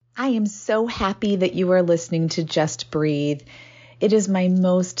I am so happy that you are listening to Just Breathe. It is my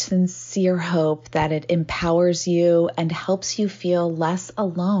most sincere hope that it empowers you and helps you feel less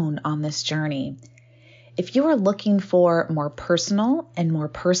alone on this journey. If you are looking for more personal and more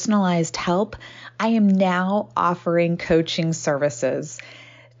personalized help, I am now offering coaching services.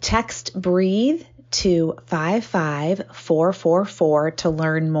 Text BREATHE to 55444 to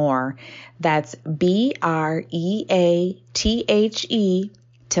learn more. That's BREATHE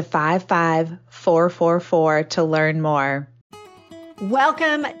to 55444 to learn more.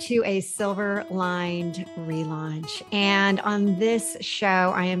 Welcome to a Silver Lined relaunch. And on this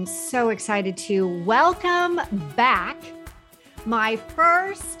show, I am so excited to welcome back my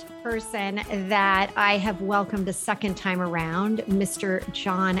first person that I have welcomed a second time around, Mr.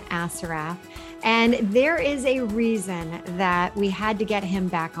 John Assaraf. And there is a reason that we had to get him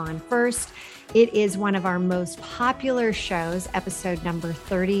back on. First, it is one of our most popular shows, episode number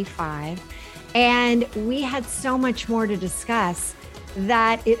 35. And we had so much more to discuss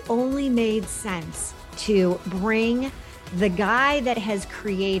that it only made sense to bring the guy that has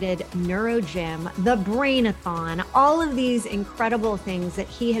created Neurogym, the Brainathon, all of these incredible things that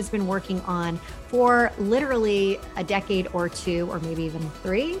he has been working on for literally a decade or two, or maybe even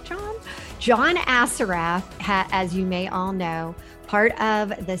three, John? John Assaraf, as you may all know, part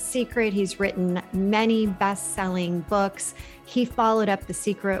of The Secret. He's written many best-selling books. He followed up The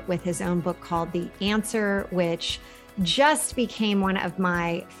Secret with his own book called The Answer, which just became one of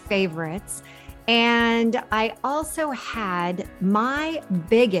my favorites. And I also had my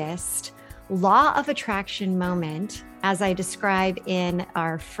biggest law of attraction moment, as I describe in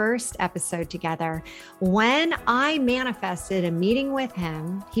our first episode together. When I manifested a meeting with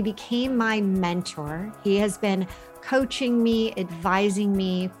him, he became my mentor. He has been coaching me, advising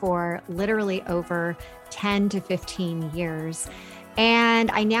me for literally over 10 to 15 years. And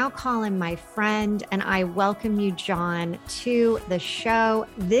I now call him my friend, and I welcome you, John, to the show.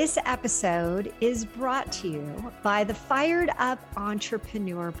 This episode is brought to you by the Fired Up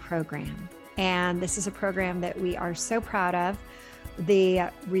Entrepreneur Program. And this is a program that we are so proud of. The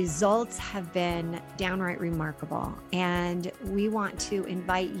results have been downright remarkable, and we want to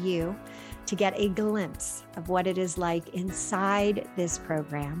invite you to get a glimpse of what it is like inside this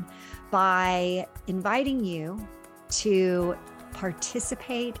program by inviting you to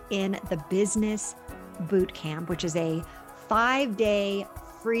participate in the Business Bootcamp, which is a 5-day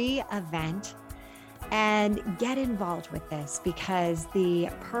free event, and get involved with this, because the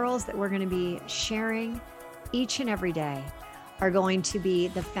pearls that we're going to be sharing each and every day are going to be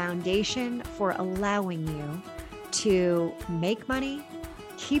the foundation for allowing you to make money,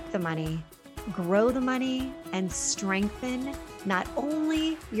 keep the money, grow the money, and strengthen not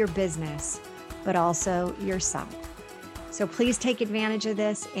only your business, but also yourself. So please take advantage of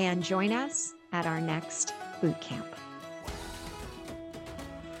this and join us at our next boot camp.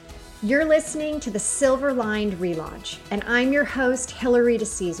 You're listening to the Silver Lined Relaunch, and I'm your host, Hillary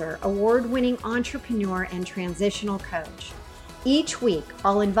DeCesar, award-winning entrepreneur and transitional coach. Each week,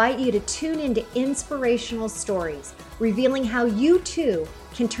 I'll invite you to tune into inspirational stories, revealing how you too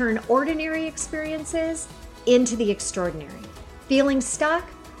can turn ordinary experiences into the extraordinary. Feeling stuck?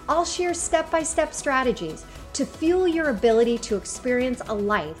 I'll share step-by-step strategies to fuel your ability to experience a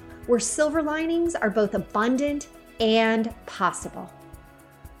life where silver linings are both abundant and possible.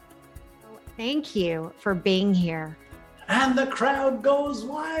 Thank you for being here. And the crowd goes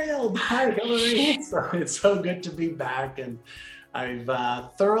wild. Hi, Hillary. It's so good to be back. And I've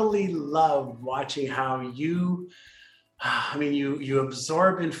thoroughly loved watching how you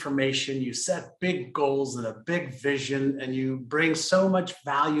absorb information, you set big goals and a big vision, and you bring so much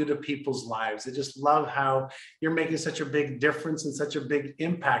value to people's lives. I just love how you're making such a big difference and such a big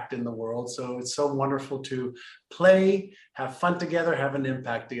impact in the world. So it's so wonderful to play, have fun together, have an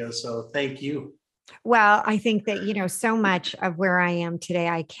impact together. So thank you. Well, I think that, so much of where I am today,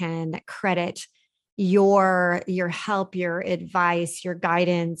 I can credit your help, your advice, your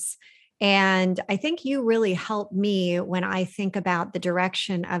guidance. And I think you really helped me when I think about the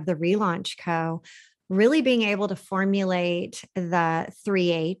direction of the Relaunch Co., really being able to formulate the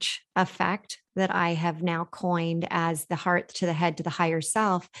 3H effect that I have now coined as the heart to the head to the higher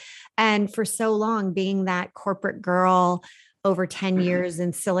self. And for so long, being that corporate girl over 10 years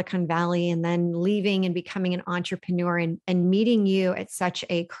in Silicon Valley, and then leaving and becoming an entrepreneur, and meeting you at such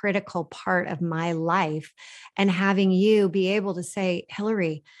a critical part of my life, and having you be able to say,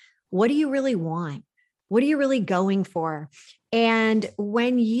 Hillary, what do you really want? What are you really going for? And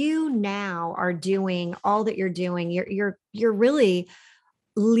when you now are doing all that you're doing, you're really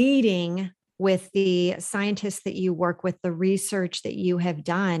leading with the scientists that you work with, the research that you have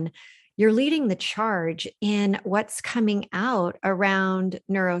done. You're leading the charge in what's coming out around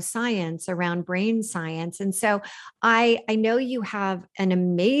neuroscience, around brain science. And so I know you have an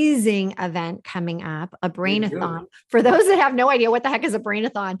amazing event coming up, a brainathon. For those that have no idea what the heck is a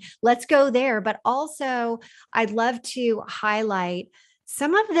brainathon, let's go there. But also, I'd love to highlight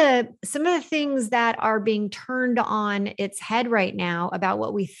some of the things that are being turned on its head right now about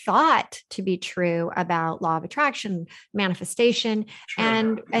what we thought to be true about law of attraction, manifestation,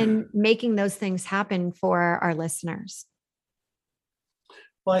 and making those things happen for our listeners.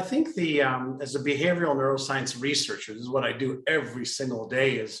 Well, I think as a behavioral neuroscience researcher, this is what I do every single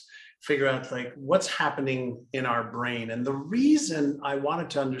day, is figure out like what's happening in our brain. And the reason I wanted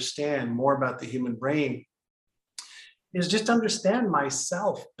to understand more about the human brain is just understand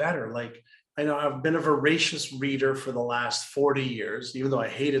myself better. Like, I know I've been a voracious reader for the last 40 years, even though I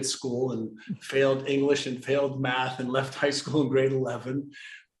hated school and failed English and failed math and left high school in grade 11.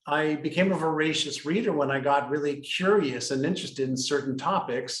 I became a voracious reader when I got really curious and interested in certain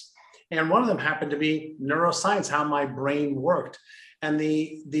topics. And one of them happened to be neuroscience, how my brain worked. And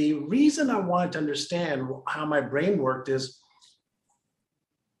the reason I wanted to understand how my brain worked is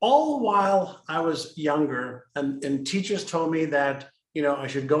all while I was younger, and teachers told me that, I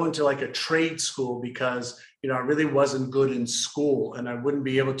should go into like a trade school because, I really wasn't good in school and I wouldn't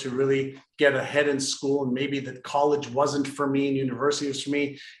be able to really get ahead in school. And maybe that college wasn't for me and university was for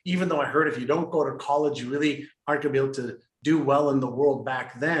me, even though I heard if you don't go to college, you really aren't going to be able to do well in the world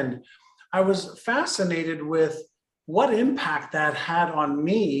back then. I was fascinated with what impact that had on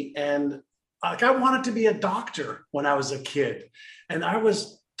me. And like, I wanted to be a doctor when I was a kid. And I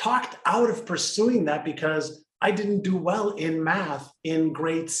was talked out of pursuing that because I didn't do well in math in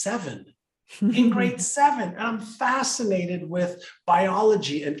grade 7. In grade 7, and I'm fascinated with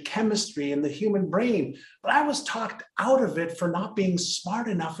biology and chemistry and the human brain, but I was talked out of it for not being smart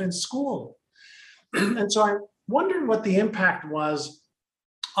enough in school. And so I wondered what the impact was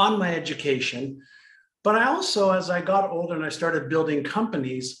on my education. But I also, as I got older and I started building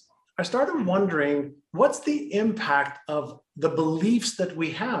companies, I started wondering, what's the impact of the beliefs that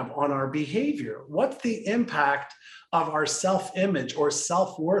we have on our behavior? What's the impact of our self-image or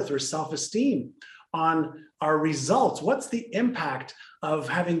self-worth or self-esteem on our results? What's the impact of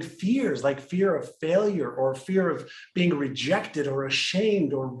having fears like fear of failure or fear of being rejected or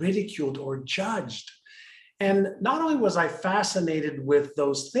ashamed or ridiculed or judged? And not only was I fascinated with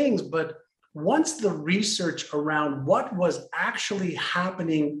those things, but once the research around what was actually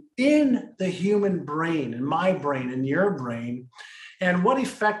happening in the human brain, in my brain, in your brain, and what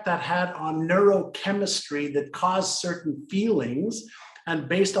effect that had on neurochemistry that caused certain feelings, and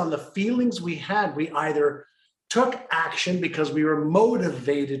based on the feelings we had, we either took action because we were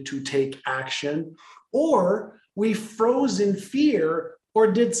motivated to take action, or we froze in fear or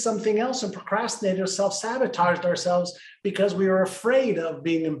did something else and procrastinated or self-sabotaged ourselves because we were afraid of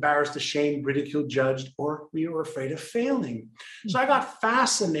being embarrassed, ashamed, ridiculed, judged, or we were afraid of failing. So I got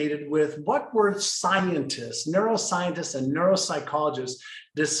fascinated with what were scientists, neuroscientists, and neuropsychologists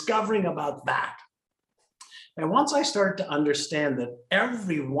discovering about that. And once I started to understand that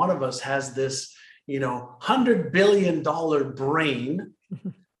every one of us has this, $100 billion brain,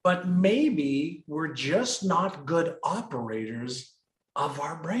 but maybe we're just not good operators of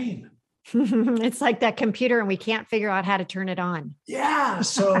our brain. It's like that computer and we can't figure out how to turn it on. Yeah.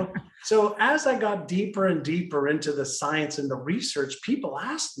 So as I got deeper and deeper into the science and the research, people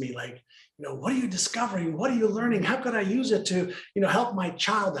asked me like, what are you discovering? What are you learning? How could I use it to, help my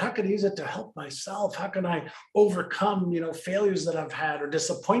child? How could I use it to help myself? How can I overcome, failures that I've had or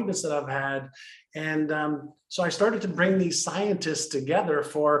disappointments that I've had? And so I started to bring these scientists together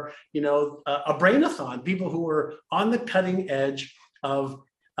for, a brainathon, people who were on the cutting edge of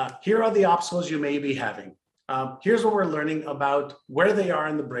here are the obstacles you may be having. Here's what we're learning about where they are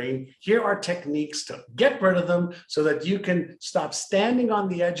in the brain. Here are techniques to get rid of them so that you can stop standing on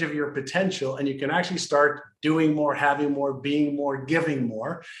the edge of your potential and you can actually start doing more, having more, being more, giving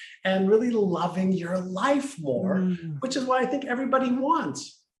more, and really loving your life more, which is what I think everybody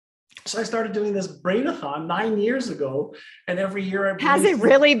wants. So I started doing this brainathon 9 years ago, and every year has it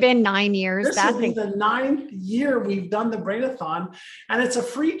really been 9 years? This will be the 9th year we've done the brainathon, and it's a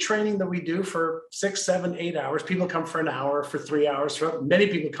free training that we do for 6, 7, 8 hours. People come for an hour, for 3 hours. Many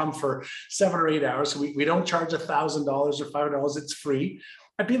people come for 7 or 8 hours. So we don't charge $1,000 or $500. It's free.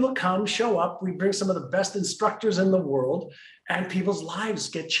 And people come, show up. We bring some of the best instructors in the world, and people's lives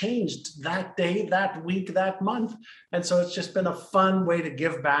get changed that day, that week, that month. And so it's just been a fun way to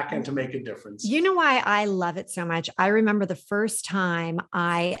give back and to make a difference. You know why I love it so much? I remember the first time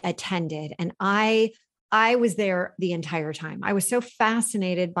I attended, and I was there the entire time. I was so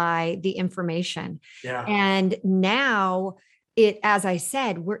fascinated by the information. Yeah. And now as I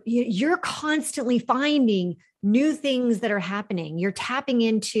said, you're constantly finding new things that are happening. You're tapping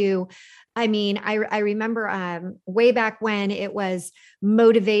into, I remember way back when it was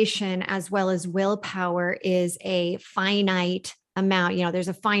motivation as well as willpower is a finite amount. There's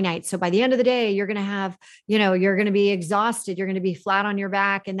a finite. So by the end of the day, you're going to have, you're going to be exhausted. You're going to be flat on your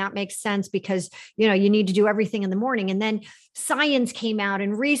back. And that makes sense because, you need to do everything in the morning. And then science came out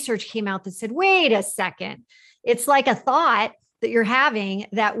and research came out that said, wait a second, it's like a thought that you're having,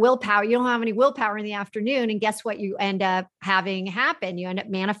 that willpower, you don't have any willpower in the afternoon. And guess what you end up having happen? You end up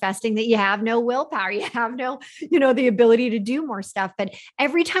manifesting that you have no willpower. You have no, the ability to do more stuff. But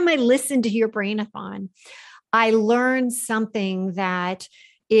every time I listen to your Brainathon, I learned something that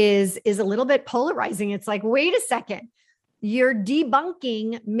is a little bit polarizing. It's like, wait a second, you're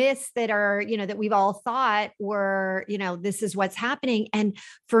debunking myths that are, that we've all thought were, this is what's happening. And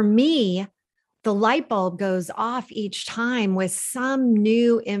for me, the light bulb goes off each time with some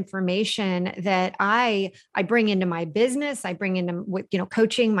new information that I bring into my business. I bring into,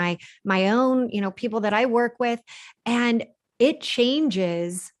 coaching my own, people that I work with, and it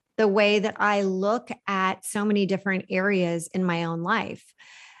changes the way that I look at so many different areas in my own life.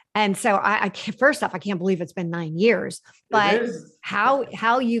 And so I can't, first off, I can't believe it's been 9 years, but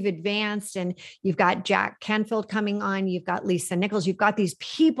how you've advanced, and you've got Jack Canfield coming on, you've got Lisa Nichols, you've got these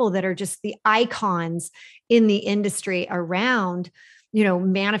people that are just the icons in the industry around,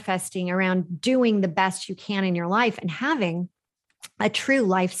 manifesting, around doing the best you can in your life and having a true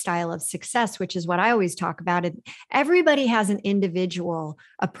lifestyle of success, which is what I always talk about. And everybody has an individual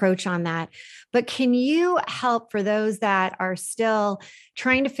approach on that. But can you help for those that are still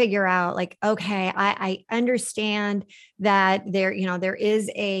trying to figure out, like, okay, I understand that there is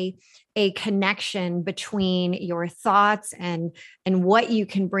a connection between your thoughts and what you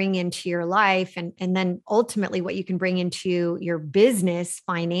can bring into your life, and then ultimately what you can bring into your business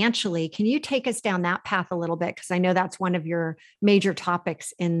financially. Can you take us down that path a little bit? Because I know that's one of your major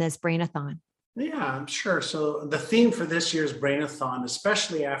topics in this Brainathon. Yeah, I'm sure. So the theme for this year's Brainathon,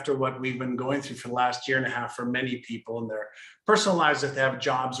 especially after what we've been going through for the last year and a half for many people in their personal lives, if they have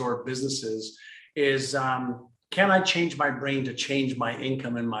jobs or businesses, is can I change my brain to change my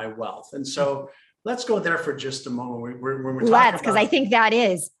income and my wealth? And so let's go there for just a moment. Because I think that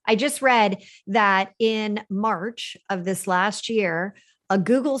is. I just read that in March of this last year, a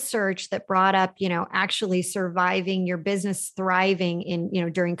Google search that brought up, actually surviving your business, thriving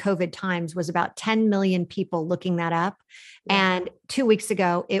in, during COVID times, was about 10 million people looking that up. Yeah. And 2 weeks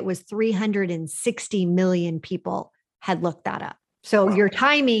ago, it was 360 million people had looked that up. So your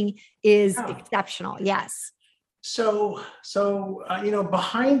timing is exceptional. Yes. So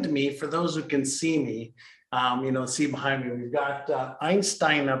behind me, for those who can see me, see behind me, we've got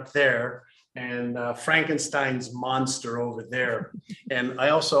Einstein up there and Frankenstein's monster over there. And I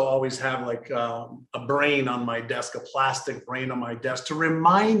also always have like a brain on my desk, a plastic brain on my desk to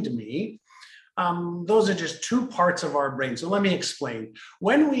remind me. Those are just two parts of our brain. So let me explain.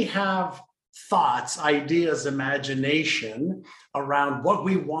 When we have thoughts, ideas, imagination around what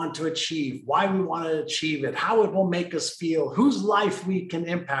we want to achieve, why we want to achieve it, how it will make us feel, whose life we can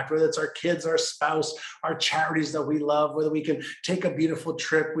impact, whether it's our kids, our spouse, our charities that we love, whether we can take a beautiful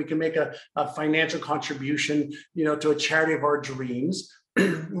trip, we can make a financial contribution, to a charity of our dreams.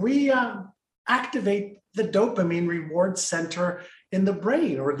 We activate the dopamine reward center in the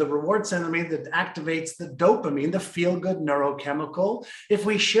brain, or the reward center that activates the dopamine, the feel-good neurochemical. If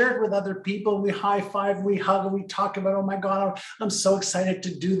we share it with other people, we high five, we hug, and we talk about, oh my God, I'm so excited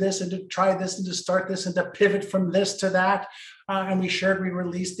to do this and to try this and to start this and to pivot from this to that. And we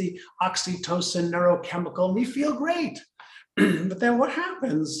release the oxytocin neurochemical, and we feel great. But then what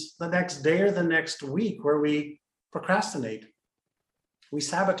happens the next day or the next week where we procrastinate? We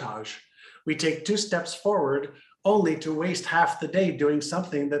sabotage. We take 2 steps forward only to waste half the day doing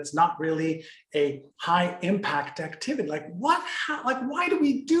something that's not really a high impact activity. Like what? Why do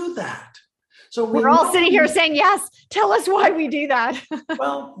we do that? So we're all sitting here saying, yes, tell us why we do that.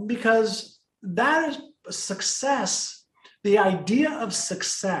 Well, because that is success. The idea of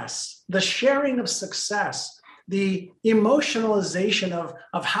success, the sharing of success, the emotionalization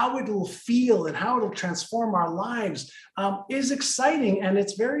of how it will feel and how it will transform our lives is exciting. And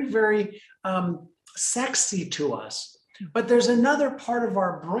it's very, very sexy to us. But there's another part of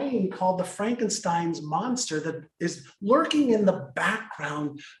our brain called the Frankenstein's monster that is lurking in the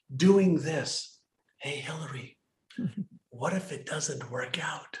background doing this. Hey, Hillary, what if it doesn't work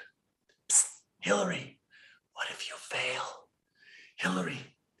out? Psst, Hillary, what if you fail? Hillary,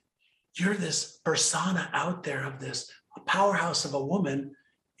 you're this persona out there of this powerhouse of a woman.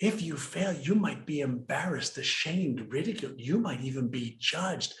 If you fail, you might be embarrassed, ashamed, ridiculed. You might even be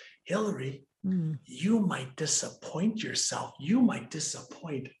judged. Hillary, you might disappoint yourself. You might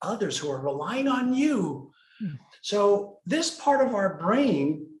disappoint others who are relying on you. So this part of our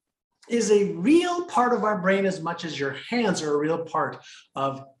brain is a real part of our brain as much as your hands are a real part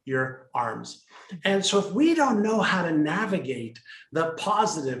of your arms. And so if we don't know how to navigate the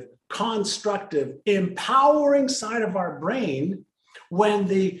positive, constructive, empowering side of our brain, when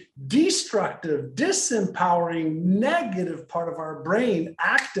the destructive, disempowering, negative part of our brain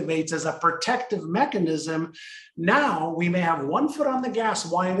activates as a protective mechanism, now we may have one foot on the gas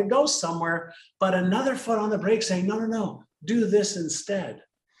wanting to go somewhere, but another foot on the brake saying, no, do this instead.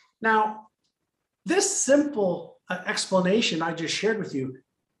 Now, this simple explanation I just shared with you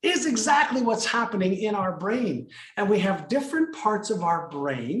is exactly what's happening in our brain. And we have different parts of our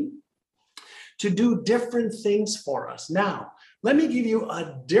brain to do different things for us. Now, let me give you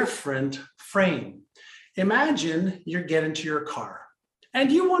a different frame. Imagine you get into your car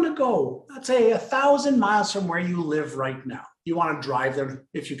and you want to go, let's say 1,000 miles from where you live right now. You want to drive there.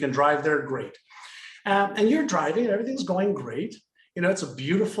 If you can drive there, great. And you're driving, everything's going great. It's a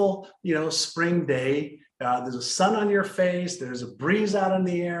beautiful, spring day. There's a sun on your face. There's a breeze out in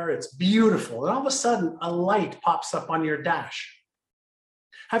the air. It's beautiful. And all of a sudden, a light pops up on your dash.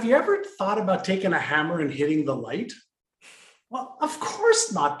 Have you ever thought about taking a hammer and hitting the light? Well, of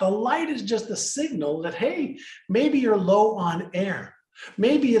course not. The light is just a signal that, hey, maybe you're low on air.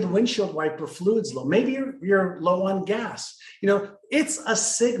 Maybe the windshield wiper fluid's low. Maybe you're low on gas. It's a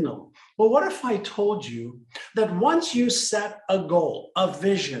signal. Well, what if I told you that once you set a goal, a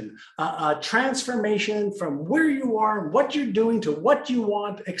vision, a transformation from where you are, what you're doing to what you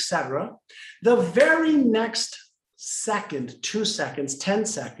want, etc., the very next second, 2 seconds, 10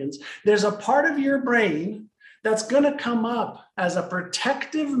 seconds, there's a part of your brain that's going to come up as a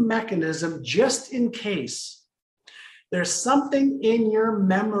protective mechanism just in case. There's something in your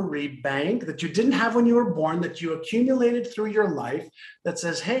memory bank that you didn't have when you were born that you accumulated through your life that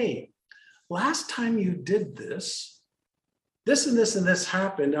says, hey, last time you did this and this and this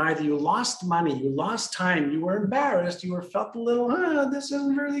happened. Either you lost money, you lost time, you were embarrassed, you felt a little, this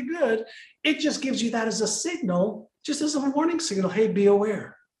isn't really good. It just gives you that as a signal, just as a warning signal, hey, be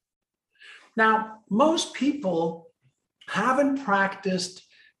aware. Now, most people haven't practiced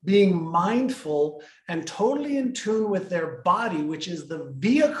being mindful and totally in tune with their body, which is the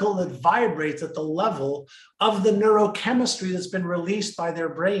vehicle that vibrates at the level of the neurochemistry that's been released by their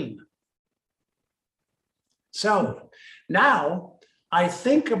brain. So now I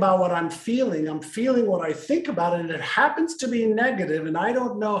think about what I'm feeling what I think about it, and it happens to be negative, and I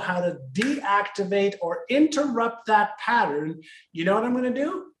don't know how to deactivate or interrupt that pattern. You know what I'm going to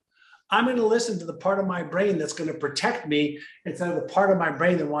do? I'm going to listen to the part of my brain that's going to protect me instead of the part of my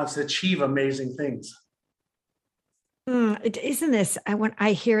brain that wants to achieve amazing things. Isn't this, when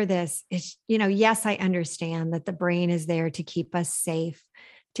I hear this, it's, yes, I understand that the brain is there to keep us safe,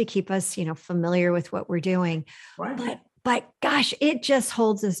 to keep us, familiar with what we're doing. Right. But gosh, it just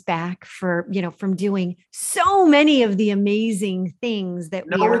holds us back from doing so many of the amazing things that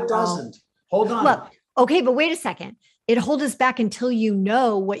we are. No, it doesn't. Hold on. Well, okay, but wait a second. It holds us back until you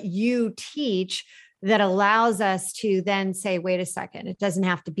know what you teach that allows us to then say, wait a second, it doesn't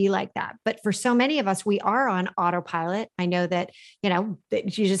have to be like that. But for so many of us, we are on autopilot. I know that,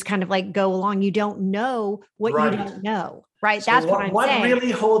 that you just kind of like go along. You don't know what you don't know, right? So that's what I'm saying. What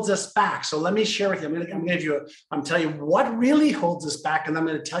really holds us back? So let me share with you. I'm going to give you, I'm telling you what really holds us back. And I'm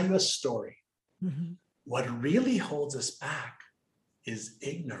going to tell you a story. Mm-hmm. What really holds us back is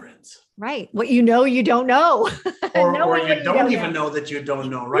ignorance. Right. What you know, you don't know. or you don't even know that you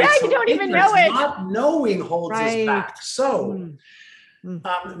don't know, right? Yeah, so you don't even know it. Not knowing holds us back. So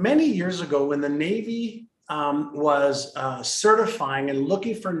many years ago, when the Navy was certifying and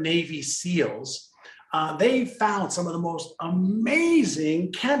looking for Navy SEALs, they found some of the most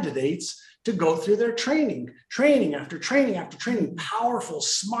amazing candidates to go through their training after training after training, powerful,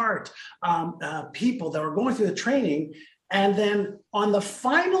 smart people that were going through the training. And then on the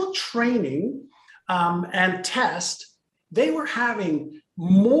final training and test, they were having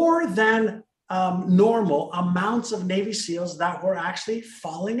more than normal amounts of Navy SEALs that were actually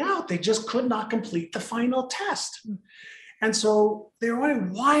falling out. They just could not complete the final test. And so they were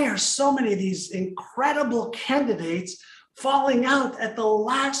wondering, why are so many of these incredible candidates falling out at the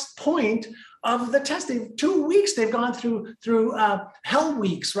last point of the testing? 2 weeks they've gone through hell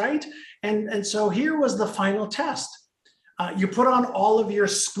weeks, right? And so here was the final test. You put on all of your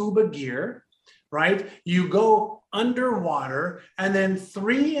scuba gear, right? You go underwater, and then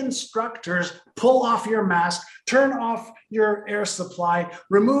 3 instructors pull off your mask, turn off your air supply,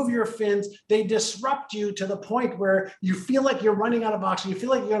 remove your fins. They disrupt you to the point where you feel like you're running out of oxygen. You feel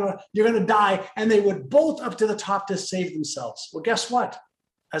like you're gonna die, and they would bolt up to the top to save themselves. Well, guess what?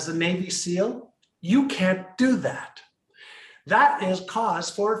 As a Navy SEAL, you can't do that. That is cause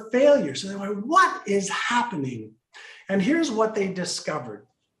for failure. So they went, what is happening? And here's what they discovered.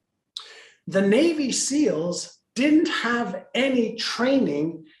 The Navy SEALs didn't have any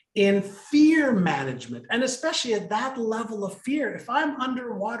training in fear management. And especially at that level of fear, if I'm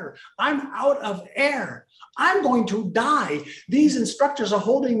underwater, I'm out of air, I'm going to die. These instructors are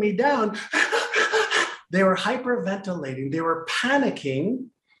holding me down. They were hyperventilating. They were panicking,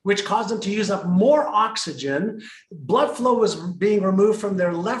 which caused them to use up more oxygen. Blood flow was being removed from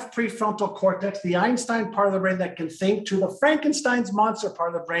their left prefrontal cortex, the Einstein part of the brain that can think, to the Frankenstein's monster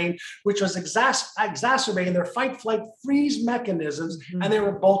part of the brain, which was exacerbating their fight, flight, freeze mechanisms, and they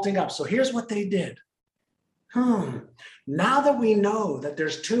were bolting up. So here's what they did. Now that we know that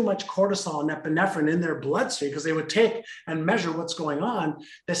there's too much cortisol and epinephrine in their bloodstream, because they would take and measure what's going on,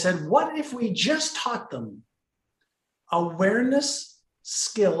 they said, what if we just taught them awareness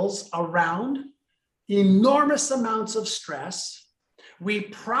skills around enormous amounts of stress? We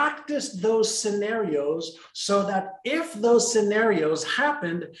practiced those scenarios so that if those scenarios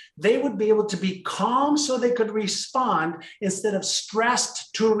happened, they would be able to be calm so they could respond instead of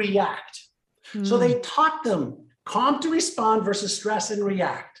stressed to react. So they taught them calm to respond versus stress and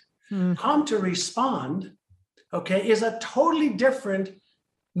react. Calm to respond, okay, is a totally different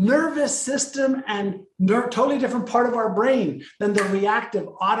nervous system and totally different part of our brain than the reactive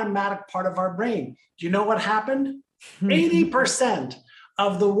automatic part of our brain. Do you know what happened? 80%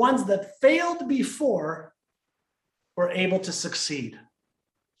 of the ones that failed before were able to succeed.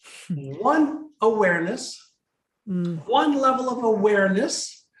 One awareness, one level of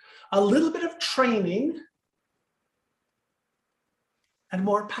awareness, a little bit of training, and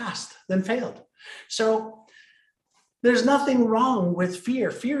more passed than failed. So there's nothing wrong with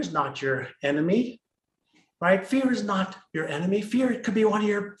fear. Fear is not your enemy, right? Fear is not your enemy. Fear could be one of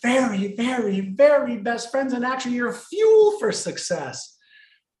your very, very, very best friends, and actually your fuel for success.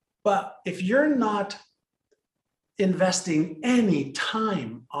 But if you're not investing any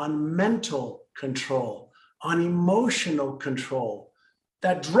time on mental control, on emotional control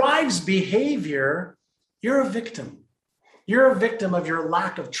that drives behavior, you're a victim. You're a victim of your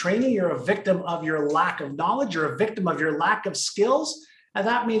lack of training. You're a victim of your lack of knowledge. You're a victim of your lack of skills. And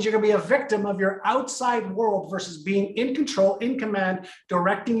that means you're going to be a victim of your outside world versus being in control, in command,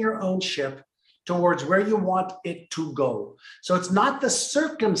 directing your own ship towards where you want it to go. So it's not the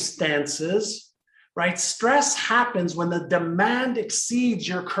circumstances, right? Stress happens when the demand exceeds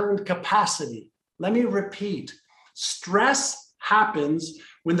your current capacity. Let me repeat. Stress happens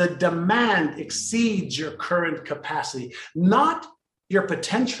when the demand exceeds your current capacity, not your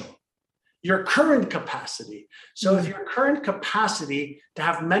potential, your current capacity. So if your current capacity to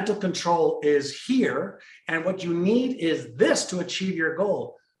have mental control is here, and what you need is this to achieve your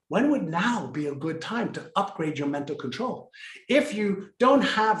goal, when would now be a good time to upgrade your mental control? If you don't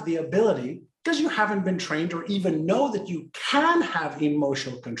have the ability, because you haven't been trained or even know that you can have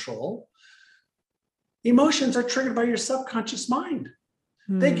emotional control, emotions are triggered by your subconscious mind.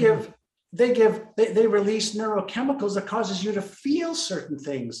 They release neurochemicals that causes you to feel certain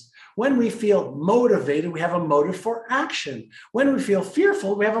things. When we feel motivated, we have a motive for action. When we feel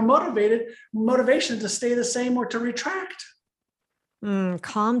fearful, we have a motivation to stay the same or to retract.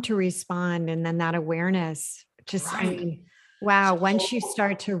 Calm to respond. And then that awareness, I mean, wow. Once you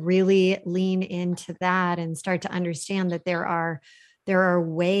start to really lean into that and start to understand that there are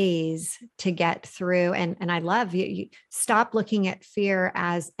ways to get through. And I love you stop looking at fear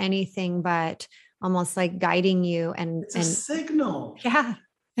as anything but almost like guiding you. And it's a signal. Yeah.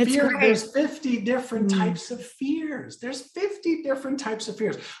 It's fear, great. There's 50 different types of fears. There's 50 different types of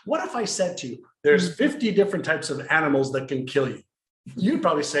fears. What if I said to you, there's 50 different types of animals that can kill you? You'd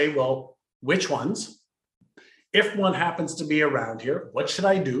probably say, well, which ones? If one happens to be around here, what should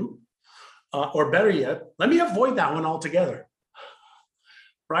I do? Or better yet, let me avoid that one altogether.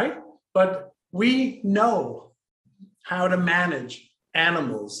 Right? But we know how to manage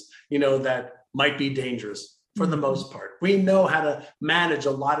animals, that might be dangerous for the most part. We know how to manage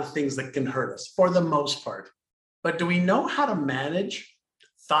a lot of things that can hurt us for the most part. But do we know how to manage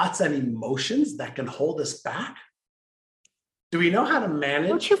thoughts and emotions that can hold us back? Do we know how to manage?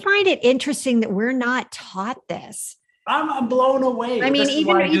 Don't you find it interesting that we're not taught this? I'm blown away. I mean, this is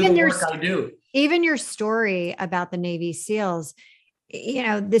why I do the work I do. Even your story about the Navy SEALs,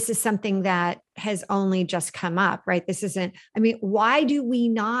 this is something that has only just come up, right? This isn't, why do we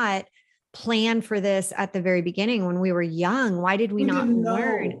not plan for this at the very beginning when we were young? Why did we not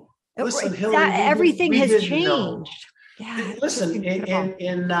learn? Listen, Hillary, everything has changed. Yeah, listen,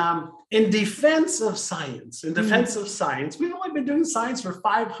 in defense of science, we've only been doing science for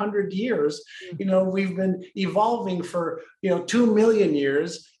 500 years. We've been evolving for 2 million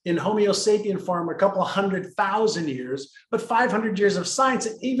years. In Homo sapien form, a couple 100,000 years, but 500 years of science.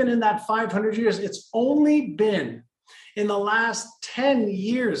 And even in that 500 years, it's only been in the last 10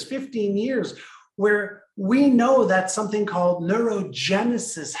 years, 15 years, where we know that something called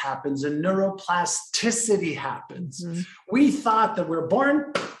neurogenesis happens and neuroplasticity happens. Mm-hmm. We thought that we're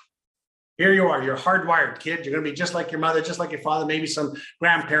born, here you are, you're hardwired, kid. You're going to be just like your mother, just like your father, maybe some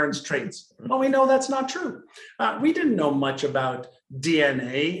grandparents' traits. Well, we know that's not true. We didn't know much about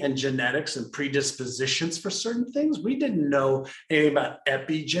DNA and genetics and predispositions for certain things. We didn't know anything about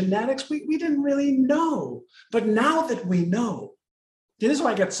epigenetics. We didn't really know. But now that we know, this is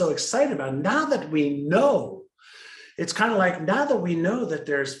why I get so excited about it. Now that we know, it's kind of like now that we know that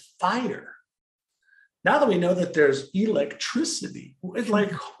there's fire, now that we know that there's electricity, it's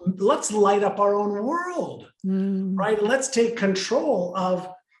like, let's light up our own world, right? Let's take control of,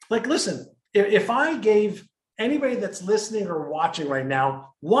 listen, if I gave anybody that's listening or watching right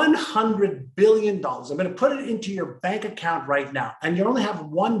now $100 billion, I'm going to put it into your bank account right now, and you only have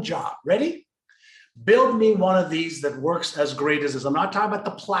one job. Ready? Build me one of these that works as great as this. I'm not talking about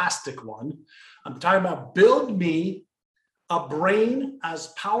the plastic one. I'm talking about build me a brain as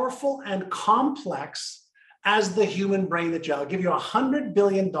powerful and complex as the human brain that I'll give you $100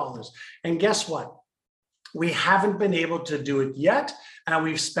 billion. And guess what? We haven't been able to do it yet. And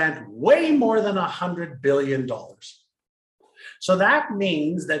we've spent way more than $100 billion. So that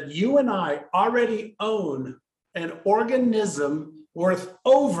means that you and I already own an organism worth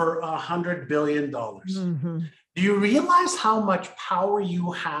over $100 billion. Mm-hmm. Do you realize how much power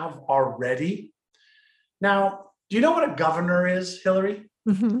you have already? Now, do you know what a governor is, Hillary?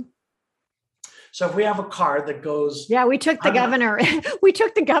 Mm-hmm. So if we have a car that goes... Yeah, we took the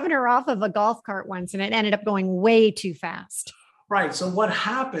governor off of a golf cart once, and it ended up going way too fast. Right. So what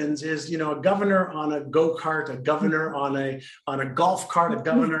happens is, a governor on a go-kart, a governor on a golf cart, a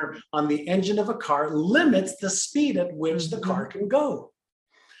governor on the engine of a car limits the speed at which the car can go.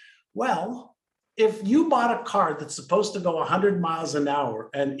 Well, if you bought a car that's supposed to go 100 miles an hour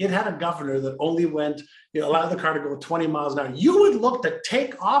and it had a governor that only went, allowed the car to go 20 miles an hour, you would look to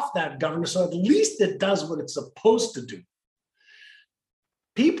take off that governor so at least it does what it's supposed to do.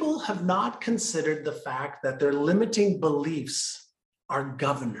 People have not considered the fact that their limiting beliefs are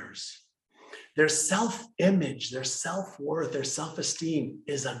governors. Their self-image, their self-worth, their self-esteem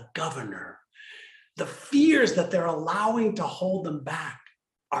is a governor. The fears that they're allowing to hold them back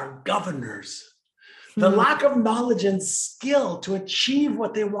are governors. The lack of knowledge and skill to achieve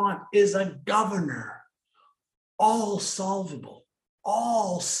what they want is a governor. All solvable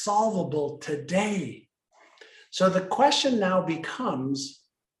today. So the question now becomes,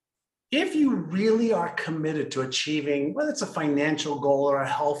 if you really are committed to achieving, whether it's a financial goal or a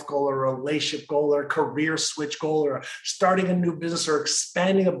health goal or a relationship goal or a career switch goal or starting a new business or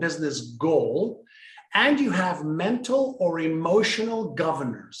expanding a business goal, and you have mental or emotional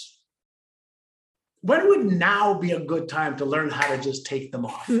governors, when would now be a good time to learn how to just take them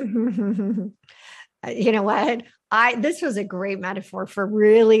off? You know what? This was a great metaphor for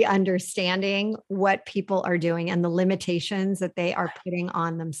really understanding what people are doing and the limitations that they are putting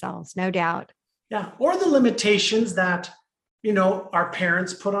on themselves, no doubt. Yeah. Or the limitations that, our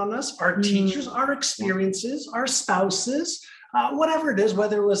parents put on us, our teachers, our experiences, our spouses, whatever it is,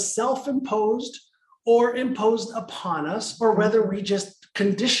 whether it was self-imposed or imposed upon us, or whether we just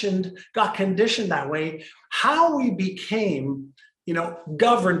got conditioned that way, how we became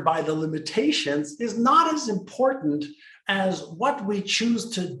governed by the limitations is not as important as what we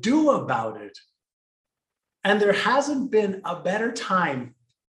choose to do about it. And there hasn't been a better time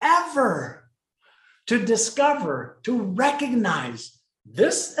ever to discover, to recognize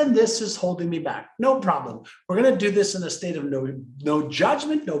this and this is holding me back. No problem. We're going to do this in a state of no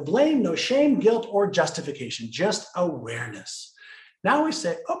judgment, no blame, no shame, guilt, or justification, just awareness. Now we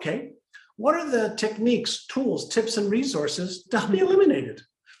say, okay, what are the techniques, tools, tips, and resources to help me eliminate it?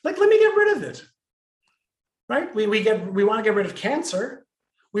 Let me get rid of it, right? We want to get rid of cancer.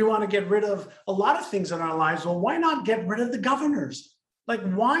 We want to get rid of a lot of things in our lives. Well, why not get rid of the governors? Like,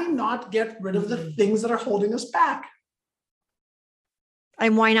 why not get rid of the things that are holding us back?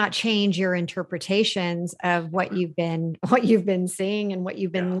 And why not change your interpretations of what you've been seeing and what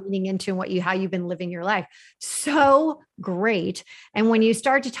you've been leaning into and how you've been living your life? So great. And when you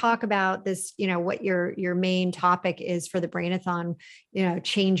start to talk about this, what your main topic is for the Brainathon,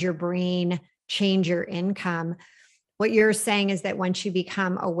 change your brain, change your income. What you're saying is that once you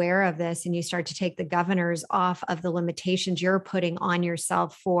become aware of this and you start to take the governors off of the limitations you're putting on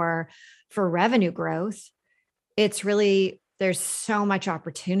yourself for revenue growth, it's really, there's so much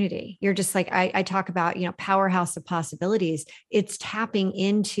opportunity. You're just like, I talk about, powerhouse of possibilities. It's tapping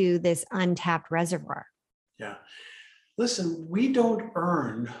into this untapped reservoir. Yeah. Listen, we don't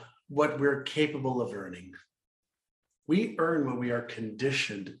earn what we're capable of earning. We earn what we are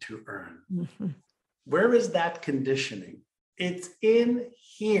conditioned to earn. Mm-hmm. Where is that conditioning? It's in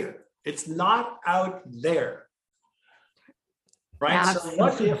here. It's not out there. Right?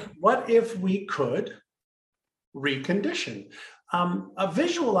 Absolutely. So what if we could recondition? A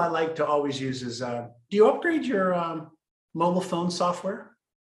visual I like to always use is, do you upgrade your mobile phone software?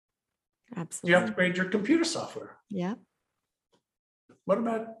 Absolutely. Do you upgrade your computer software? Yeah. What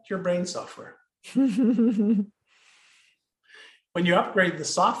about your brain software? When you upgrade the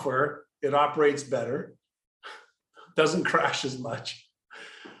software, it operates better, doesn't crash as much.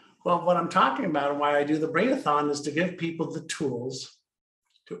 Well, what I'm talking about and why I do the Brainathon is to give people the tools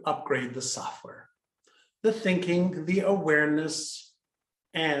to upgrade the software, the thinking, the awareness,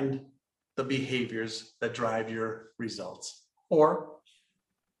 and the behaviors that drive your results or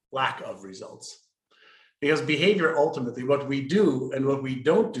lack of results. Because behavior, ultimately, what we do and what we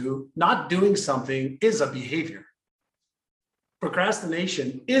don't do, not doing something is a behavior.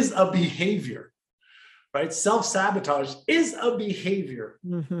 Procrastination is a behavior, right? Self-sabotage is a behavior.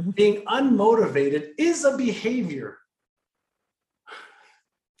 Mm-hmm. Being unmotivated is a behavior.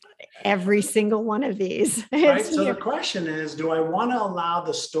 Every single one of these. Right? So the question is, do I want to allow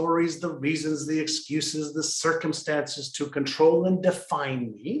the stories, the reasons, the excuses, the circumstances to control and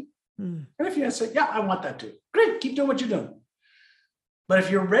define me? And if you answer, yeah, I want that too. Great, keep doing what you're doing. But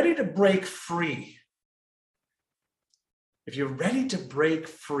if you're ready to break free,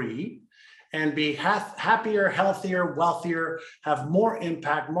 and be happier, healthier, wealthier, have more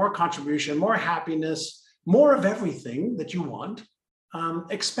impact, more contribution, more happiness, more of everything that you want,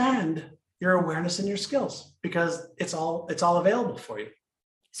 expand your awareness and your skills, because it's all available for you.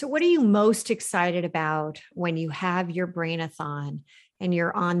 So what are you most excited about when you have your Brainathon and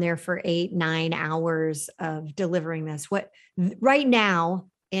you're on there for 8-9 hours of delivering this? What right now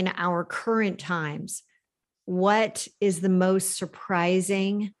in our current times, what is the most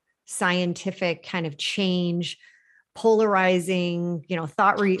surprising scientific kind of change, polarizing,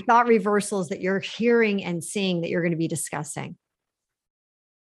 thought reversals that you're hearing and seeing that you're going to be discussing?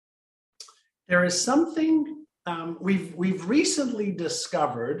 There is something we've recently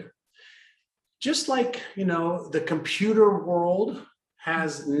discovered, just like, the computer world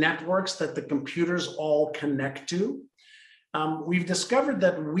has networks that the computers all connect to. We've discovered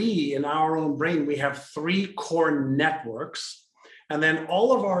that we, in our own brain, we have 3 core networks, and then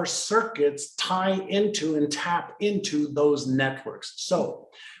all of our circuits tie into and tap into those networks. So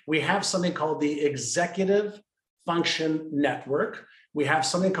we have something called the executive function network. We have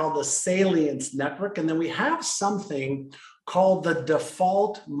something called the salience network, and then we have something called the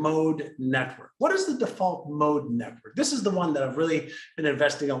default mode network. What is the default mode network? This is the one that I've really been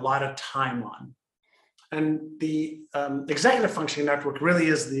investing a lot of time on. And the executive functioning network really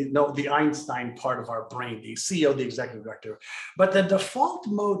is the Einstein part of our brain, the CEO, the executive director. But the default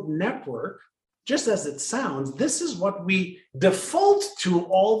mode network, just as it sounds, this is what we default to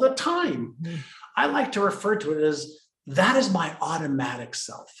all the time. Mm. I like to refer to it as, that is my automatic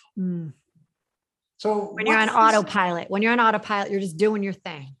self. Mm. So when you're on autopilot, you're just doing your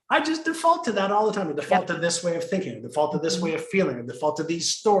thing. I just default to that all the time. I default to this way of thinking. I default to this way of feeling. I default to these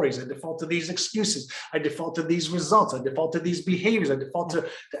stories. I default to these excuses. I default to these results. I default to these behaviors. I default to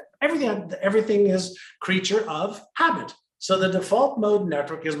everything. Everything is creature of habit. So the default mode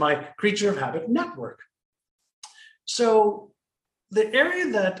network is my creature of habit network. So the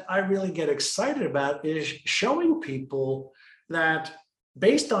area that I really get excited about is showing people that,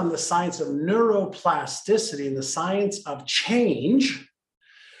 based on the science of neuroplasticity and the science of change,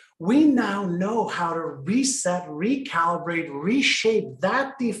 we now know how to reset, recalibrate, reshape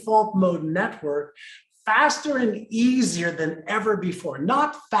that default mode network faster and easier than ever before.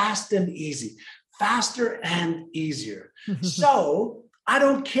 Not fast and easy, faster and easier. So I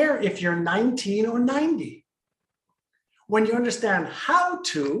don't care if you're 19 or 90. when you understand how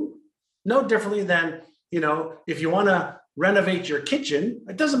to, no differently than, if you want to renovate your kitchen,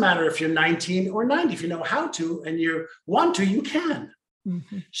 it doesn't matter if you're 19 or 90. If you know how to and you want to, you can.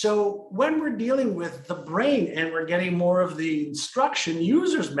 Mm-hmm. So when we're dealing with the brain and we're getting more of the instruction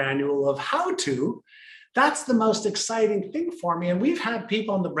user's manual of how to, that's the most exciting thing for me. And we've had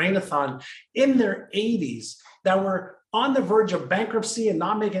people on the Brainathon in their 80s that were on the verge of bankruptcy and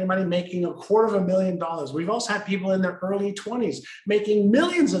not making any money, making $250,000. We've also had people in their early 20s making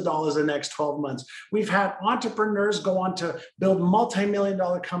millions of dollars in the next 12 months. We've had entrepreneurs go on to build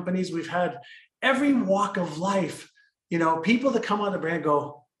multi-million-dollar companies. We've had every walk of life, people that come on the brand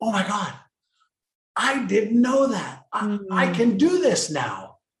go, oh my God, I didn't know that. I can do this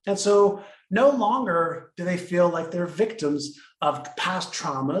now. And so no longer do they feel like they're victims of past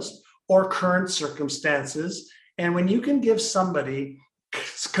traumas or current circumstances. And when you can give somebody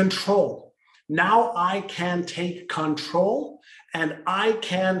control, now I can take control and I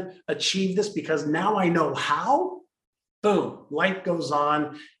can achieve this because now I know how, boom, light goes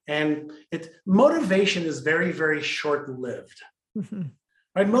on. And motivation is very, very short-lived. Mm-hmm.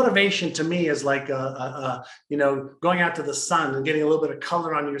 Right? Motivation to me is like, going out to the sun and getting a little bit of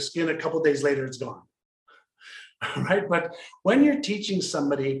color on your skin. A couple of days later, it's gone. Right? But when you're teaching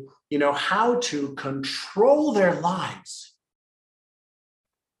somebody, how to control their lives,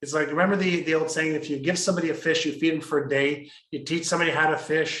 it's like, remember the old saying, if you give somebody a fish, you feed them for a day. You teach somebody how to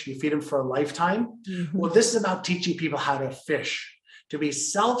fish, you feed them for a lifetime. Mm-hmm. Well, this is about teaching people how to fish, to be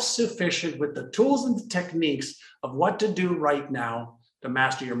self-sufficient with the tools and the techniques of what to do right now to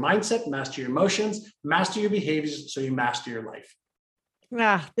master your mindset, master your emotions, master your behaviors, so you master your life.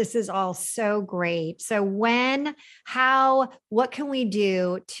 This is all so great. So what can we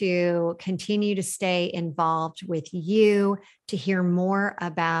do to continue to stay involved with you, to hear more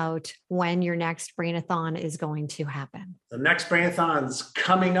about when your next Brainathon is going to happen? The next Brainathon is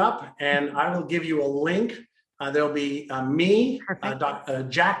coming up, and I will give you a link. There'll be me,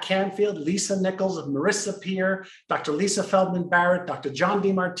 Jack Canfield, Lisa Nichols, Marissa Peer, Dr. Lisa Feldman Barrett, Dr. John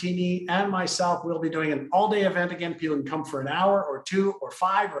DeMartini, and myself. We'll be doing an all-day event again. People can come for an hour or 2 or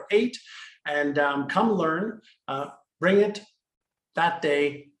 5 or 8 and come learn. Bring it that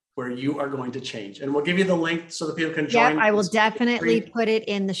day where you are going to change. And we'll give you the link so that people can join. Yep, I will definitely put it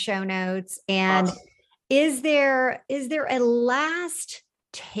in the show notes. And awesome. Is there a last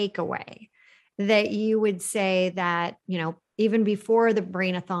takeaway that you would say that, even before the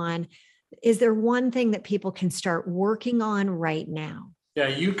Brainathon, is there one thing that people can start working on right now? Yeah,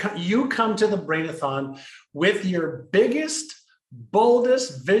 you come to the Brainathon with your biggest,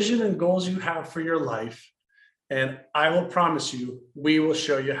 boldest vision and goals you have for your life. And I will promise you, we will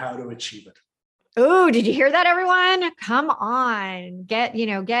show you how to achieve it. Oh, did you hear that, everyone? Come on, get,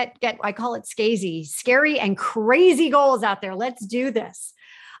 I call it scazy, scary and crazy goals out there. Let's do this.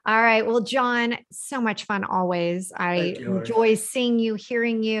 All right. Well, John, so much fun always. I enjoy seeing you,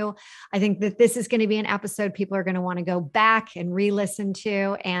 hearing you. I think that this is going to be an episode people are going to want to go back and re-listen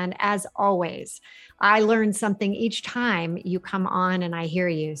to. And as always, I learn something each time you come on and I hear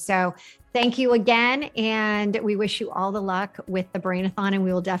you. So thank you again. And we wish you all the luck with the Brainathon, and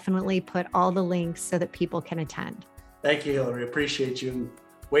we will definitely put all the links so that people can attend. Thank you, Hillary. Appreciate you.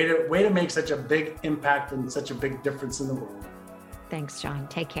 Way to make such a big impact and such a big difference in the world. Thanks, John.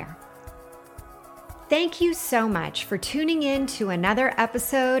 Take care. Thank you so much for tuning in to another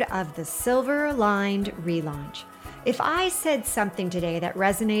episode of the Silver Lined Relaunch. If I said something today that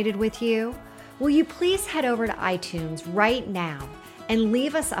resonated with you, will you please head over to iTunes right now and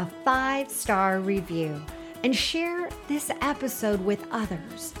leave us a 5-star review and share this episode with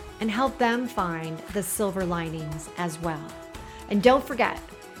others and help them find the silver linings as well. And don't forget,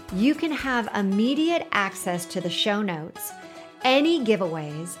 you can have immediate access to the show notes, any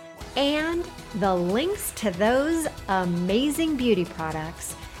giveaways, and the links to those amazing beauty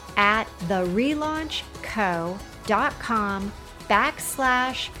products at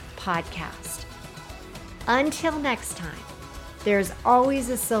therelaunchco.com/podcast. Until next time, there's always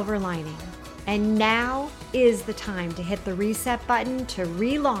a silver lining, and now is the time to hit the reset button to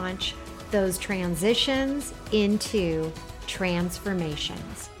relaunch those transitions into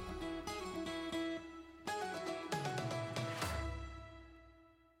transformations.